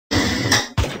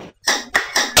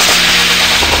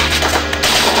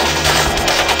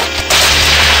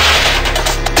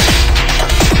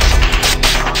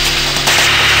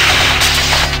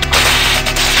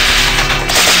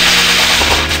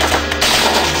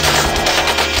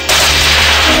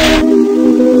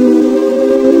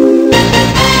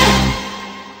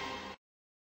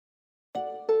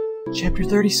Chapter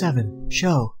 37.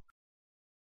 Show.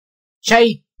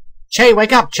 Che,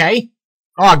 wake up, Che.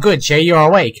 Oh, good, Che, you're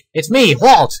awake. It's me,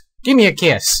 Halt. Give me a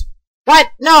kiss.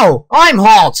 What? No, I'm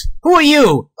Halt. Who are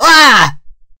you? Ah!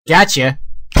 Gotcha.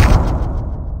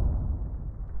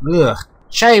 Ugh.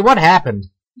 Che, what happened?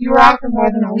 You were out for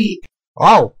more than a week.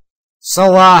 Oh.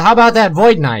 So, how about that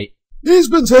Void Knight? He's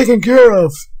been taken care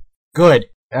of. Good.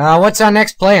 What's our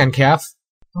next plan, Keff?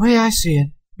 The way I see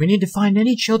it, we need to find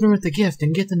any children with the gift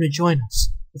and get them to join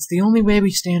us. It's the only way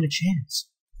we stand a chance.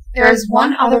 There is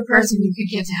one other person you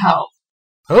could get to help.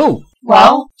 Who?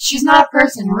 Well, she's not a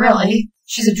person, really.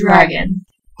 She's a dragon.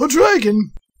 A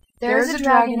dragon? There is a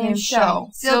dragon named Sho,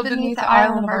 sealed beneath the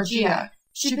island of Argea.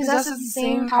 She possesses the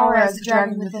same power as the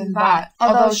dragon within Bot,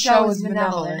 although Sho is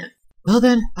benevolent. Well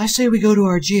then, I say we go to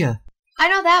Argea. I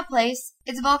know that place.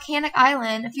 It's a volcanic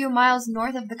island a few miles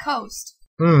north of the coast.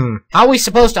 How are we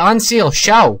supposed to unseal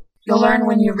Sho? You'll learn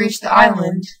when you reach the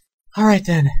island. Alright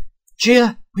then.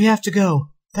 Gia, we have to go.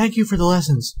 Thank you for the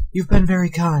lessons. You've been very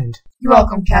kind. You're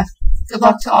welcome, Keff. Good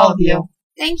luck to all of you.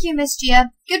 Thank you, Miss Gia.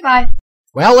 Goodbye.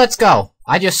 Well, let's go.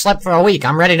 I just slept for a week.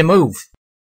 I'm ready to move.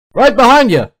 Right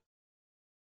behind you!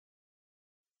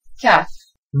 Keff.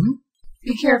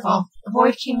 Be careful. The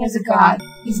Void King is a god.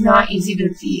 He's not easy to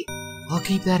defeat. I'll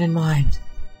keep that in mind.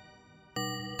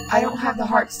 I don't have the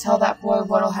heart to tell that boy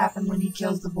what'll happen when he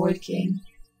kills the Void King.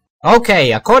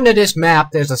 Okay, according to this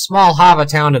map, there's a small harbor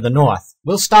town to the north.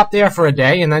 We'll stop there for a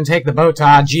day and then take the boat to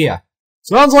Argea.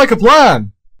 Sounds like a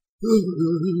plan!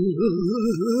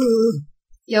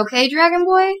 You okay, Dragon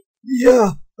Boy?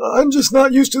 Yeah, I'm just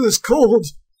not used to this cold.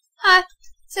 Ha!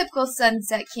 Typical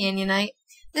Sunset Canyonite.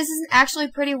 This is actually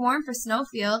pretty warm for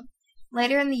Snowfield.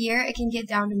 Later in the year, it can get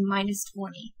down to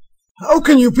 -20. How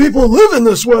can you people live in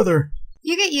this weather?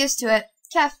 You get used to it.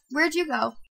 Keff, where'd you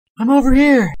go? I'm over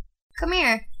here. Come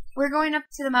here. We're going up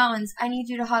to the mountains. I need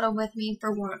you to huddle with me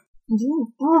for warmth.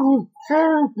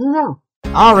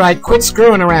 Alright, quit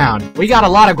screwing around. We got a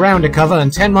lot of ground to cover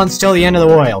and 10 months till the end of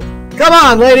the world. Come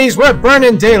on, ladies, we're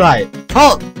burning daylight.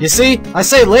 Halt! You see, I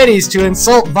say ladies to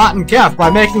insult Bot and Keff by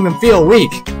making them feel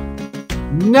weak.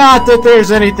 Not that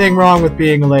there's anything wrong with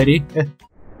being a lady.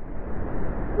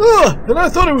 Ugh, and I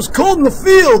thought it was cold in the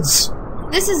fields!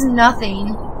 This is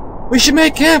nothing. We should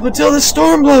make camp until this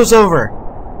storm blows over.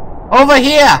 Over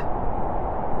here!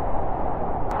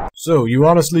 So, you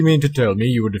honestly mean to tell me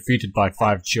you were defeated by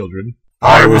 5 children?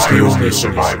 I was the only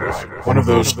survivor. One of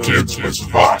those kids was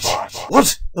Vot.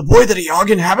 What? The boy that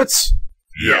Yog inhabits?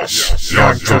 Yes,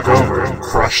 Yog took over and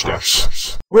crushed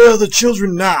us. Where are the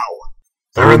children now?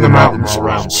 They're in the mountains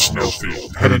around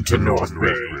Snowfield, headed to North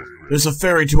Bay. There's a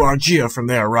ferry to Argea from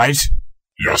there, right?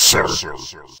 Yes, sir.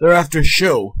 They're after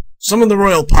Sho. Summon the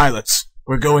royal pilots.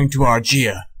 We're going to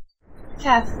Argea.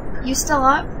 Keff, you still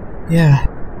up? Yeah.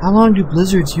 How long do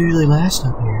blizzards usually last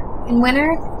up here? In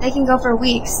winter, they can go for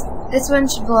weeks. This one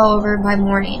should blow over by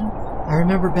morning. I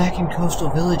remember back in Coastal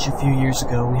Village a few years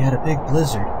ago we had a big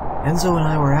blizzard. Enzo and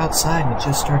I were outside and it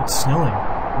just started snowing.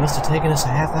 It must have taken us a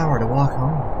half hour to walk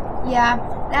home. Yeah,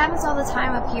 that happens all the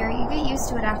time up here. You get used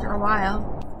to it after a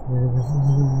while.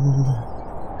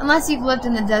 Unless you've lived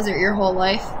in the desert your whole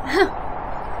life.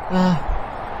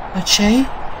 Che?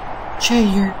 Che,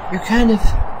 you're kind of...